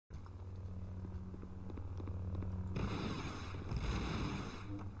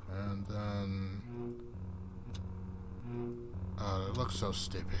looks so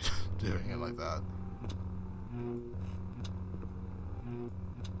stupid doing it like that.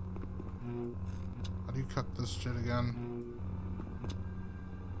 How do you cut this shit again?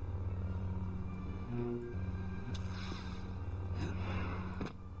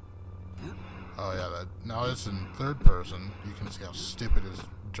 Oh yeah, that now it's in third person. You can see how stupid his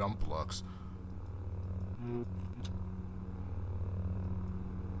jump looks.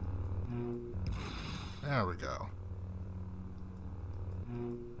 There we go.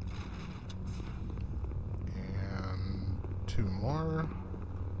 And two more.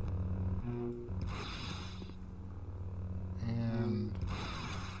 And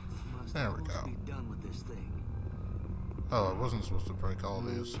there we go. Oh, I wasn't supposed to break all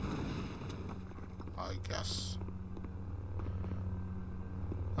these. I guess.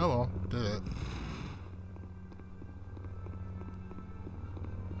 Oh well, did it.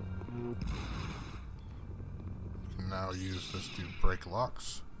 You can now use this to break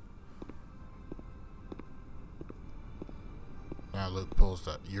locks. Now Luke pulls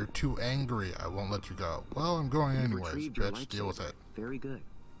that. You're too angry. I won't let you go. Well, I'm going anyways, bitch. Deal with it. Very good.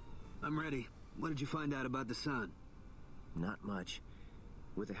 I'm ready. What did you find out about the sun? Not much.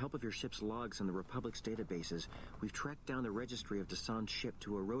 With the help of your ship's logs and the Republic's databases, we've tracked down the registry of Dassan's ship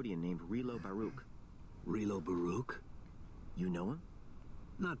to a Rhodian named Rilo Baruch. Rilo Baruch? You know him?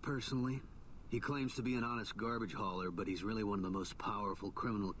 Not personally. He claims to be an honest garbage hauler, but he's really one of the most powerful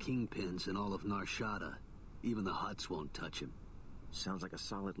criminal kingpins in all of Nar Shaddaa. Even the Hutts won't touch him. Sounds like a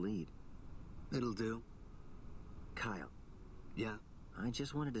solid lead. It'll do. Kyle. Yeah? I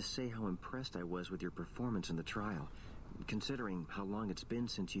just wanted to say how impressed I was with your performance in the trial. Considering how long it's been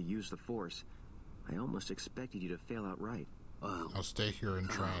since you used the Force, I almost expected you to fail outright. I'll stay here and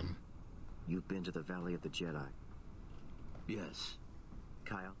train. You've been to the Valley of the Jedi. Yes.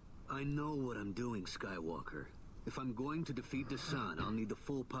 Kyle? I know what I'm doing, Skywalker. If I'm going to defeat the Sun, I'll need the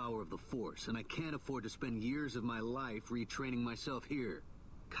full power of the Force, and I can't afford to spend years of my life retraining myself here.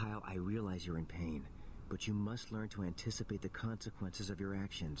 Kyle, I realize you're in pain, but you must learn to anticipate the consequences of your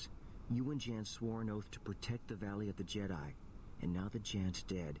actions. You and Jan swore an oath to protect the Valley of the Jedi, and now that Jan's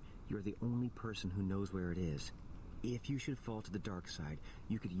dead, you're the only person who knows where it is. If you should fall to the dark side,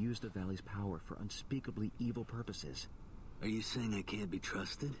 you could use the Valley's power for unspeakably evil purposes. Are you saying I can't be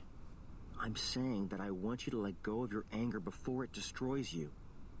trusted? I'm saying that I want you to let go of your anger before it destroys you.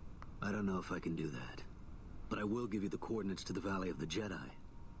 I don't know if I can do that, but I will give you the coordinates to the Valley of the Jedi,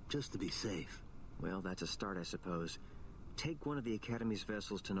 just to be safe. Well, that's a start, I suppose. Take one of the Academy's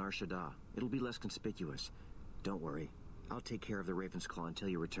vessels to Nar Shaddaa. It'll be less conspicuous. Don't worry. I'll take care of the Raven's Claw until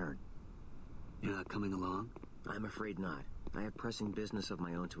you return. You're not coming along? I'm afraid not. I have pressing business of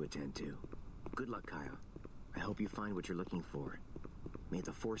my own to attend to. Good luck, Kyle. I hope you find what you're looking for. May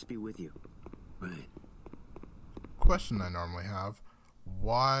the Force be with you. Right. Question I normally have.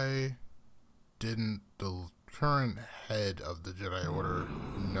 Why didn't the current head of the Jedi Order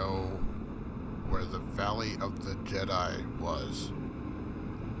know where the Valley of the Jedi was?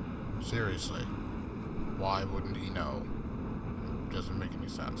 Seriously. Why wouldn't he know? It doesn't make any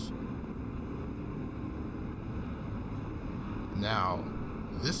sense. Now,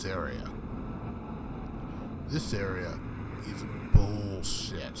 this area is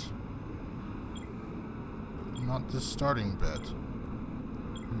bullshit. Not the starting bit,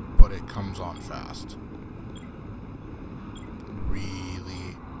 but it comes on fast.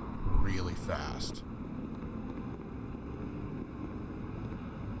 Really, really fast.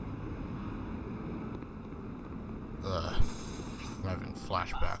 Ugh. I'm having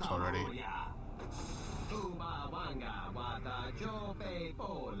flashbacks already.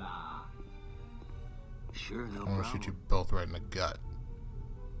 Sure, no I'm gonna problem. shoot you both right in the gut.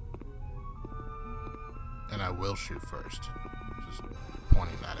 And I will shoot first. Just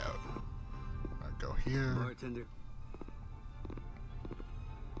pointing that out. Alright, go here. Bartender.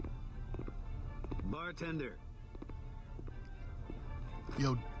 Bartender.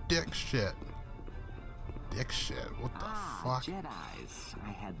 Yo, dick shit. Dick shit. What the fuck? Jedis.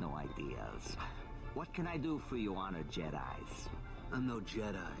 I had no ideas. What can I do for you, honored Jedis? I'm no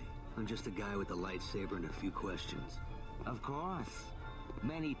Jedi. I'm just a guy with a lightsaber and a few questions. Of course.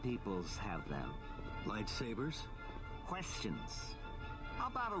 Many peoples have them. Lightsabers? Questions. How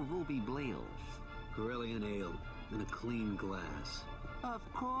about a ruby bleals? Corellian ale in a clean glass. Of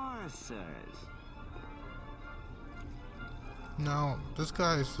course, sirs. No, this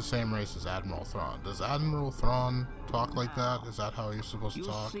guy is the same race as Admiral Thrawn. Does Admiral Thrawn talk like that? Is that how he's supposed to You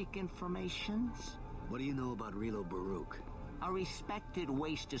talk? seek informations? What do you know about Rilo Baruch? A respected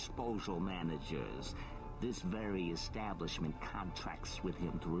waste disposal managers. This very establishment contracts with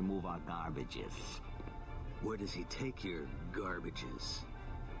him to remove our garbages. Where does he take your garbages?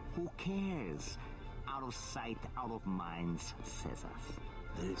 Who cares? Out of sight, out of mind, says us.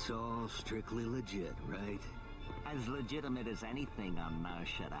 And it's all strictly legit, right? As legitimate as anything on Nar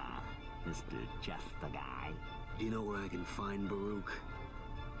Shaddaa, Mr. Just the Guy. Do you know where I can find Baruch?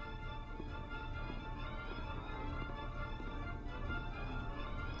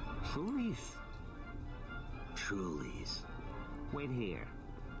 Trulies? Trulies. Wait here.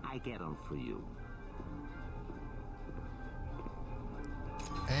 I get them for you.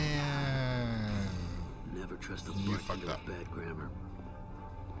 And Never trust a you bartender fucked with up. bad grammar.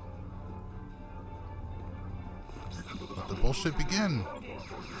 Let the bullshit begin.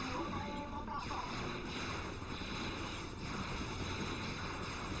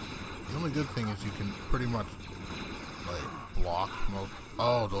 The only good thing is you can pretty much like block most.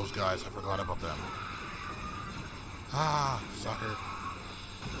 Oh, those guys! I forgot about them. Ah, sucker!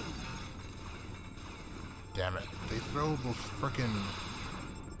 Damn it! They throw those frickin'.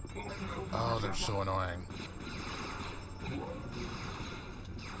 Oh, they're so annoying.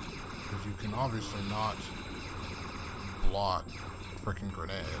 Because you can obviously not block frickin'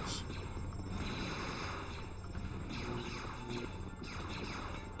 grenades.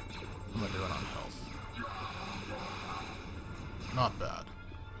 What am I doing on health? Not bad.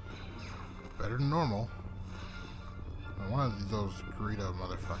 Better than normal. And one of those Greedo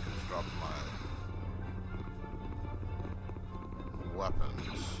motherfuckers dropped my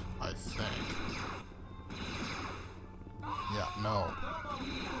weapons, I think. Yeah, no.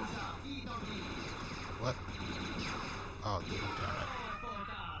 What? Oh, damn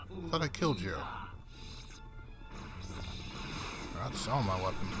it. Thought I killed you. I'd sell my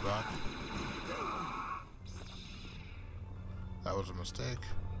weapons back. That was a mistake.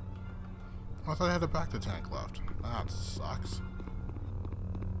 Oh, I thought I had a back to tank left. That sucks.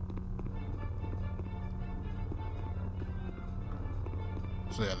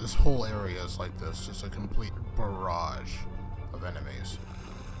 So yeah, this whole area is like this, just a complete barrage of enemies.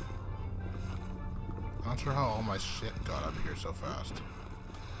 Not sure how all my shit got up here so fast.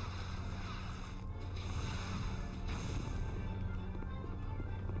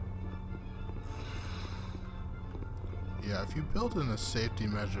 Yeah, if you build in a safety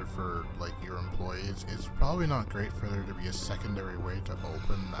measure for like your employees, it's probably not great for there to be a secondary way to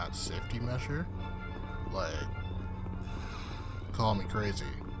open that safety measure. Like, call me crazy,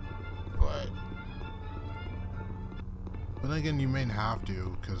 but then again, you may have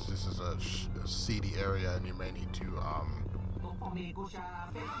to, because this is a seedy area, and you may need to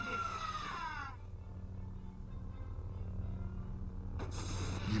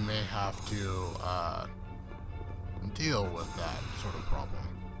you may have to deal with that sort of problem,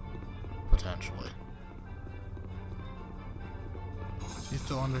 potentially. Is he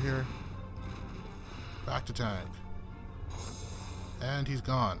still under here? Back to tank. And he's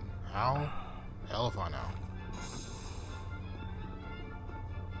gone. How? Hell if I know.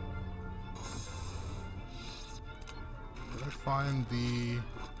 Did I find the...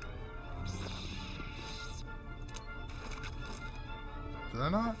 Did I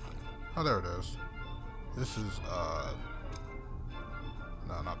not? Oh, there it is. This is,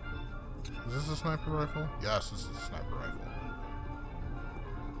 no, not... Is this a sniper rifle? Yes, this is a sniper rifle.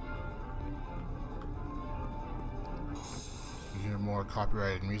 You hear more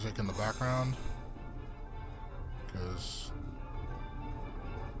copyrighted music in the background, because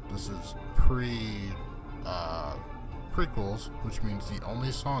this is prequels, which means the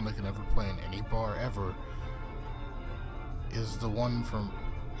only song that can ever play in any bar ever is the one from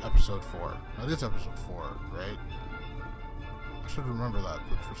episode 4. That is episode 4, right? I should remember that,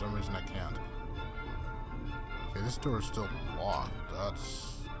 but for some reason I can't. Okay, this door is still locked.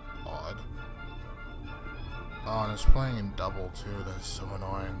 That's odd. Oh, and it's playing in double too. That's so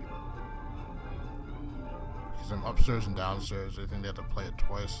annoying. Because I'm upstairs and downstairs. I think they have to play it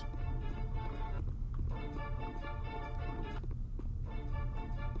twice.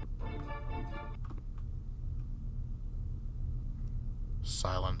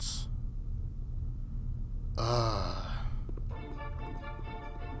 Silence. Okay.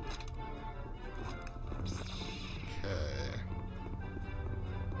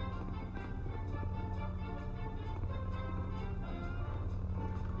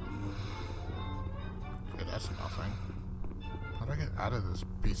 Okay, that's nothing. How do I get out of this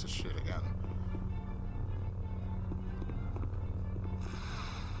piece of shit again?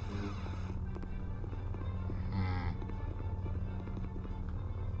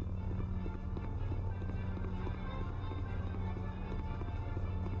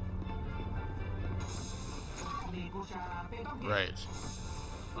 Right.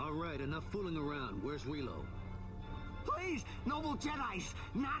 All right, enough fooling around. Where's Relo? Please, noble Jedis,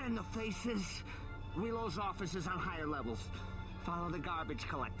 not in the faces. Relo's office is on higher levels. Follow the garbage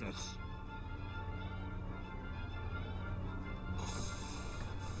collectors.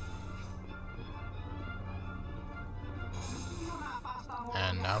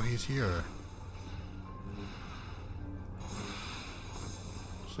 And now he's here.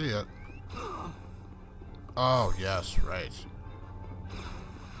 See it. Oh, yes, right.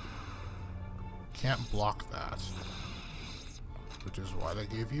 Can't block that. Which is why they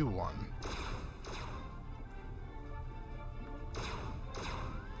gave you one.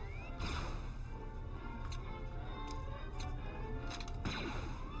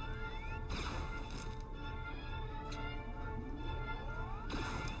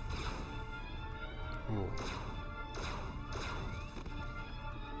 Ooh.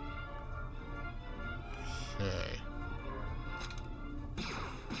 Okay.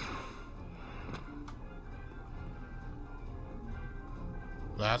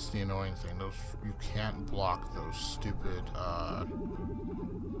 That's the annoying thing. Those, you can't block those stupid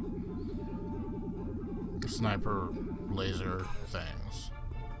sniper laser things,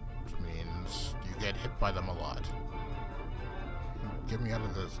 which means you get hit by them a lot. Get me out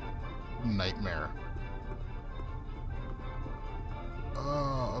of this nightmare.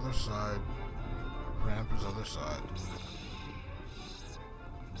 Other side. Ramp is other side.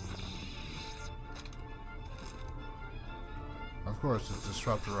 Of course, this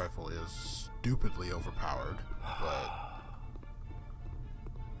disruptor rifle is stupidly overpowered, but...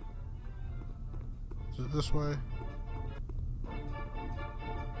 Is it this way?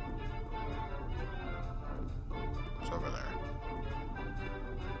 It's over there.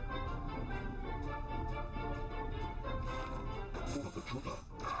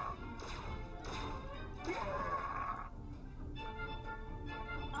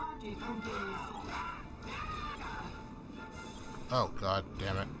 Oh god,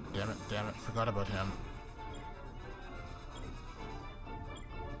 damn it, damn it, damn it, forgot about him.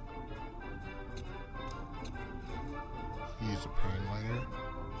 He's a pain later.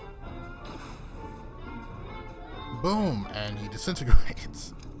 Boom! And he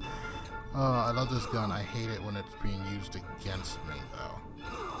disintegrates. I love this gun. I hate it when it's being used against me, though.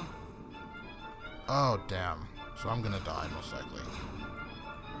 Oh, damn. So I'm gonna die, most likely.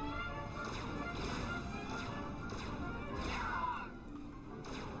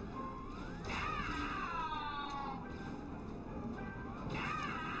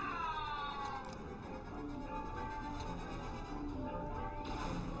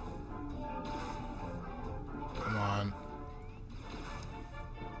 Come on.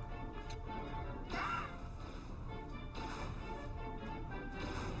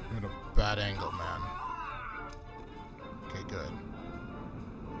 You're in a bad angle, man. Okay, good.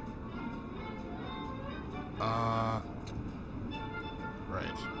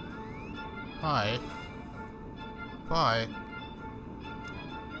 Right. Hi. Bye.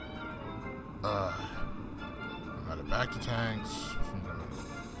 I'm out of back to tanks.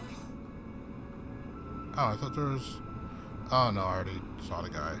 Oh, I thought there was... Oh, no, I already saw the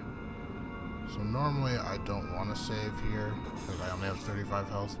guy. So normally I don't want to save here, because I only have 35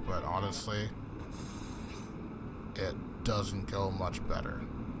 health, but honestly, it doesn't go much better.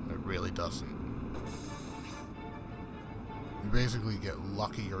 It really doesn't. You basically get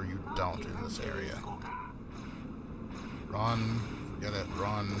lucky or you don't in this area. Run. Forget it.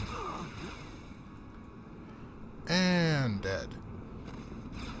 Run. And dead.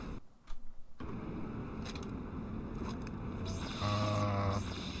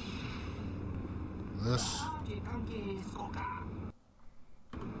 This.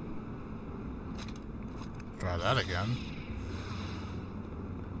 Try that again.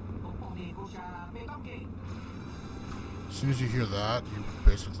 As soon as you hear that, you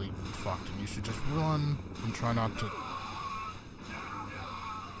basically fucked, and you should just run and try not to...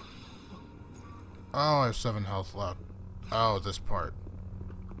 Oh, I have 7 health left. Oh, this part.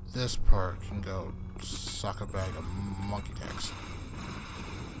 This part can go suck a bag of monkey dicks.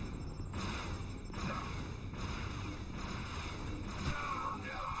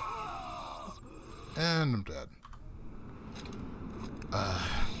 And I'm dead.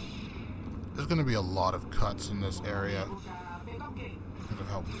 There's gonna be a lot of cuts in this area because of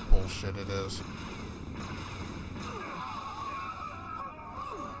how bullshit it is.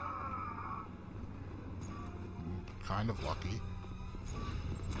 Kind of lucky.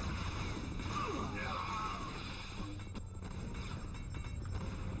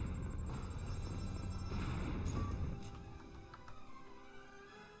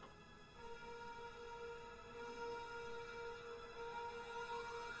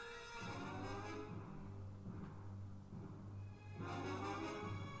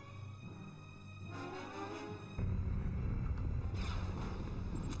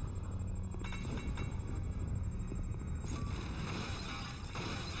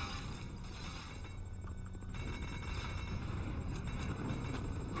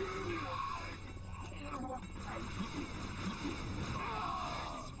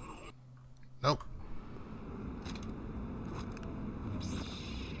 Nope.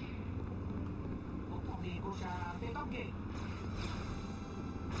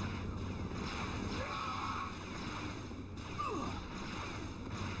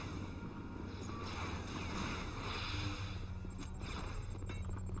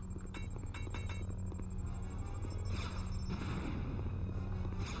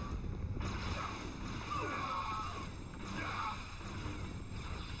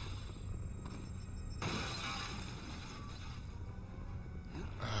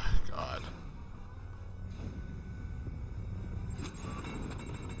 God.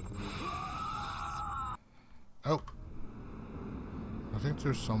 Oh. I think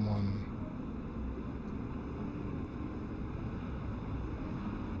there's someone.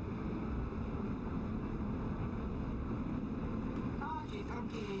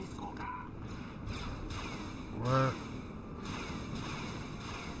 Where?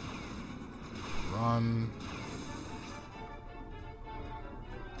 Run.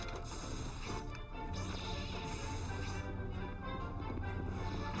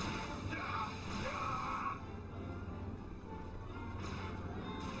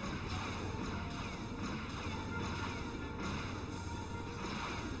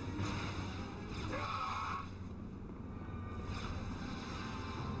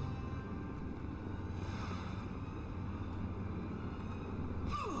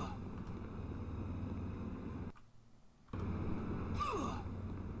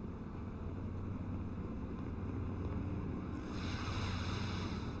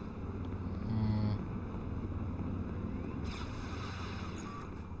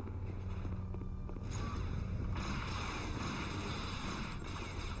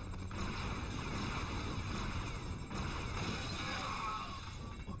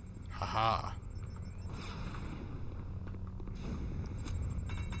 Haha.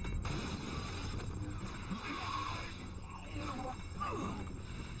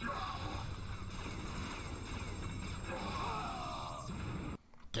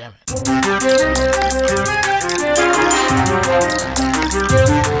 Damn it.